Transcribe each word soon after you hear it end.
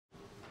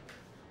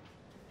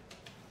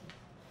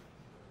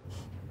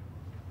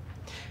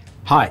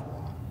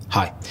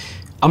Hi,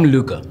 I'm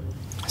Luca,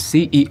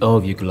 CEO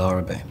of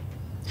Ukulare Bay.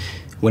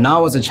 When I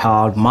was a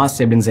child, my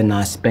siblings and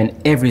I spent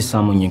every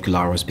summer on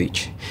Ukulara's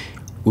beach.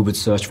 We would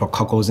search for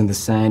cockles in the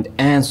sand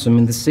and swim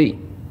in the sea.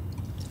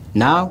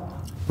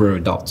 Now, we're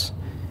adults,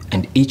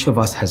 and each of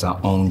us has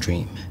our own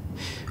dream.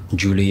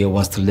 Julia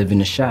wants to live in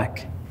a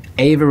shack,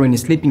 Ava in a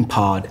sleeping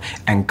pod,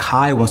 and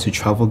Kai wants to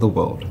travel the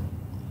world.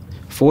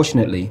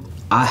 Fortunately,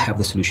 I have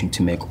the solution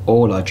to make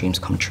all our dreams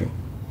come true.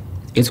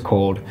 It's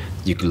called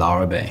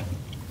Ukulare Bay.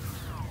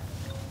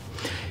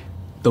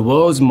 The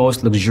world's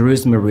most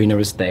luxurious marina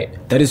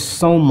estate that is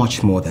so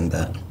much more than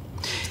that.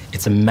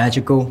 It's a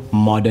magical,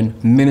 modern,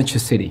 miniature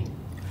city.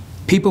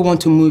 People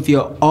want to move here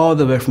all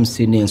the way from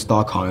Sydney and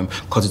Stockholm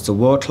because it's a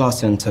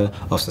world-class center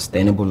of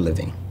sustainable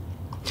living.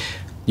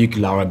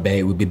 Ukulare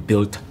Bay will be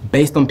built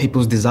based on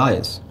people's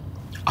desires.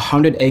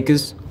 100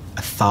 acres,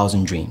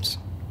 1,000 dreams.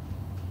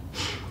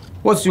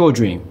 What's your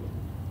dream?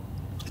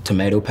 A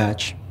tomato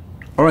patch?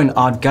 Or an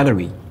art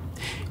gallery?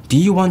 Do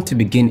you want to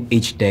begin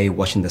each day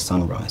watching the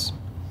sunrise?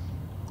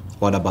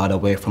 What about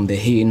away from the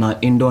heat in our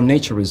indoor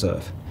nature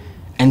reserve?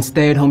 And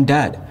stay-at-home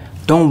dad,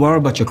 don't worry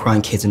about your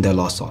crying kids in their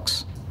lost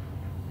socks.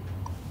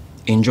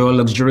 Enjoy a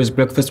luxurious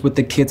breakfast with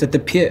the kids at the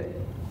pier.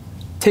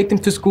 Take them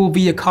to school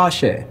via car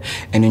share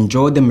and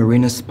enjoy the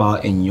marina spa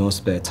in your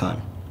spare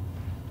time.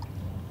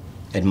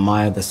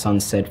 Admire the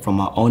sunset from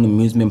our own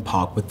amusement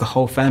park with the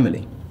whole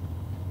family.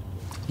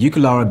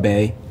 Ukulare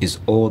Bay is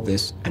all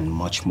this and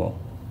much more.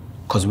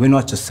 Because we're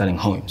not just selling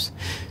homes,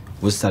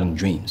 we're selling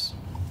dreams.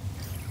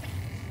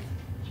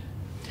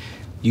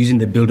 Using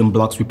the building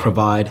blocks we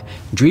provide,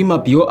 dream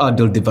up your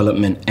ideal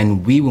development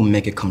and we will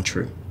make it come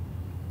true.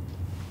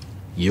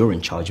 You're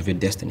in charge of your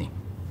destiny.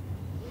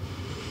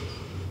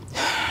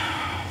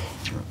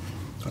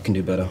 I can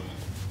do better.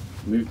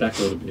 Move back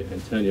a little bit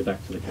and turn your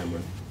back to the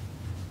camera.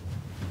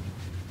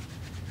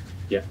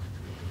 Yeah.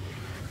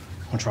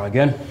 I'll try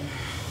again.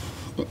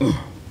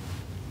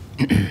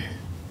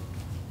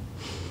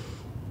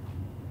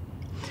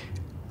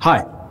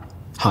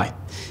 Hi,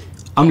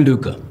 I'm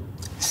Luca,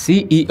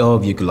 CEO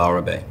of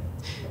Ukulare Bay.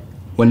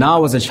 When I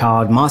was a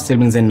child, my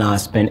siblings and I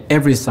spent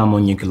every summer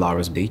on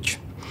Ukulara's beach.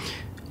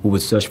 We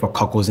would search for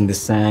cockles in the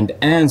sand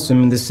and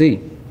swim in the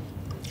sea.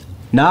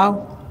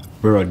 Now,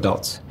 we're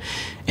adults,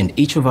 and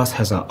each of us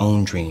has our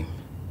own dream.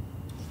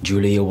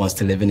 Julia wants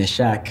to live in a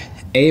shack,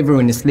 Ava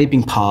in a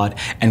sleeping pod,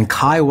 and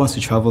Kai wants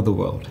to travel the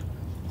world.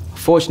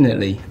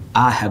 Fortunately,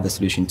 I have the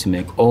solution to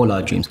make all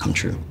our dreams come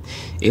true.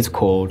 It's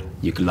called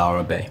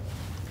Ukulare Bay.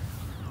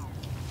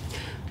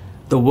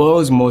 The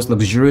world's most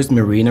luxurious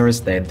marina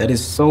estate that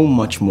is so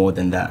much more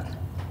than that.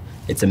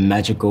 It's a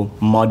magical,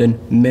 modern,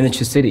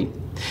 miniature city.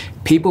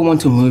 People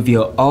want to move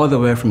here all the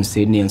way from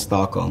Sydney and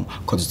Stockholm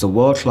because it's a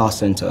world-class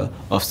center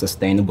of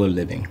sustainable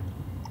living.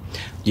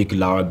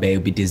 Ukulare Bay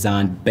will be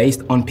designed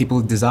based on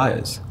people's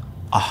desires.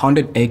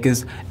 100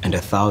 acres and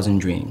 1,000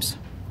 dreams.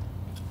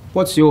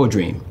 What's your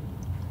dream?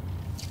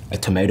 A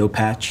tomato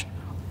patch?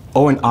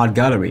 Or an art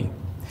gallery?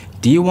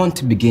 Do you want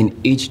to begin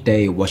each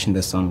day watching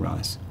the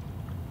sunrise?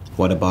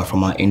 What about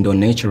from our indoor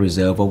nature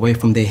reserve away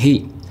from the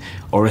heat?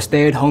 Or a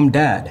stay-at-home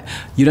dad?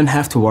 You don't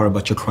have to worry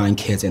about your crying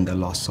kids and their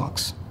lost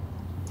socks.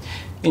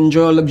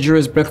 Enjoy a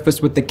luxurious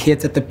breakfast with the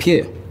kids at the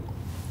pier.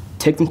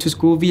 Take them to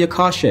school via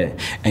car share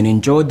and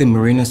enjoy the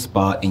marina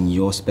spa in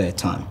your spare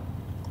time.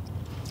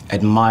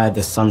 Admire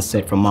the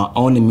sunset from our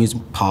own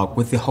amusement park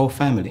with the whole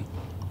family.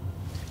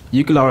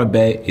 Ukulare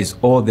Bay is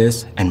all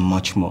this and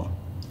much more.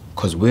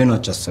 Because we're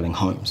not just selling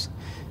homes,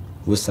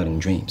 we're selling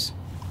dreams.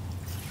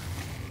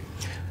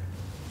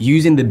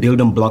 Using the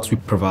building blocks we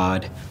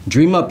provide,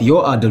 dream up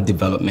your ideal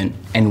development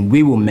and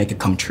we will make it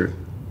come true.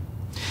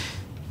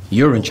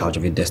 You're in charge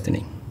of your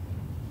destiny.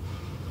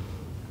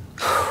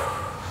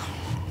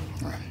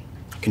 I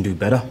can do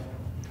better.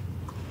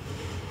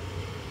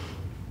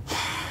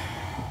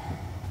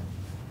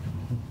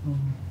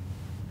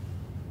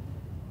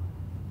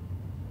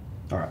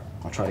 All right,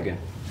 I'll try again.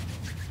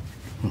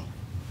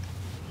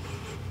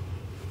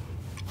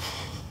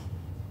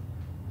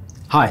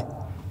 Hi,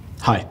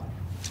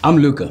 I'm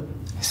Luca,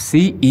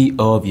 CEO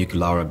of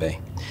Ukulare Bay.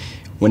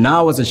 When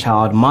I was a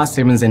child, my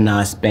siblings and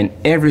I spent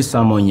every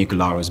summer on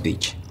Ukulara's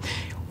beach.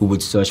 We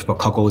would search for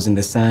cockles in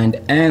the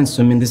sand and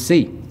swim in the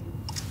sea.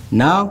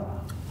 Now,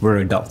 we're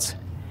adults,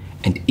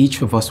 and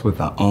each of us with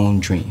our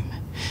own dream.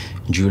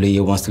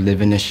 Julia wants to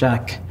live in a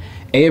shack,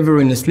 Ava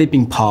in a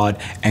sleeping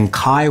pod, and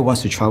Kai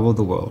wants to travel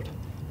the world.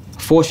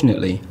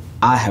 Fortunately,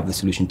 I have the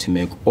solution to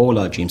make all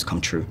our dreams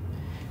come true.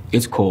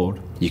 It's called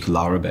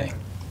Ukulare Bay.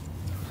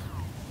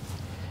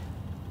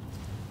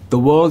 The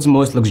world's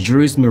most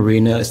luxurious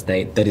marina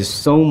estate that is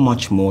so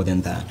much more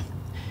than that.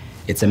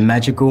 It's a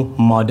magical,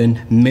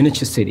 modern,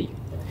 miniature city.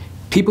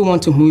 People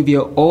want to move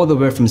here all the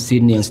way from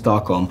Sydney and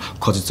Stockholm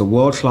because it's a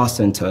world-class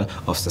center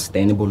of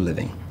sustainable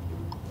living.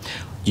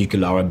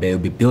 Ukulare Bay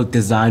will be built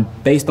designed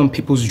based on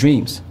people's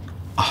dreams.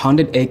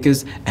 100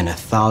 acres and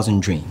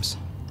 1,000 dreams.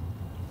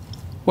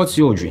 What's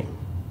your dream?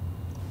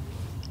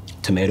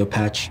 Tomato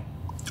patch?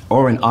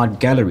 Or an art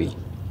gallery?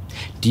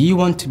 Do you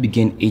want to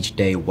begin each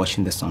day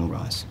watching the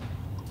sunrise?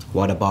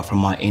 What about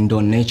from our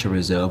indoor nature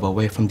reserve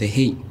away from the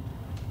heat?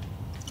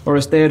 Or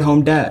a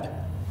stay-at-home dad?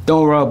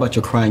 Don't worry about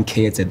your crying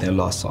kids and their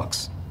lost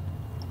socks.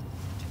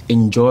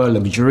 Enjoy a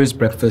luxurious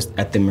breakfast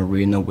at the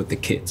marina with the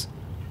kids.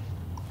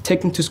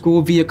 Take them to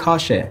school via car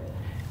share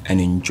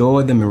and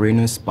enjoy the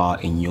marina spa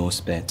in your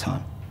spare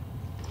time.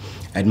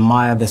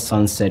 Admire the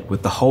sunset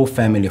with the whole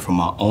family from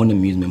our own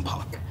amusement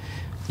park.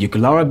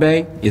 Ukulora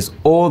Bay is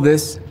all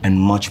this and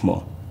much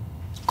more.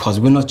 Because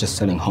we're not just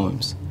selling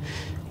homes,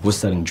 we're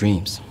selling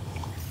dreams.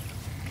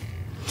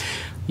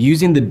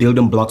 Using the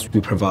building blocks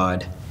we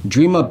provide,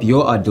 dream up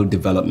your ideal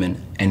development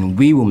and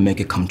we will make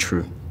it come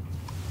true.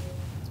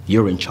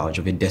 You're in charge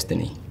of your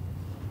destiny.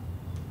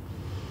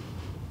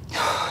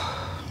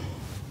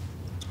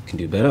 Can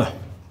do better.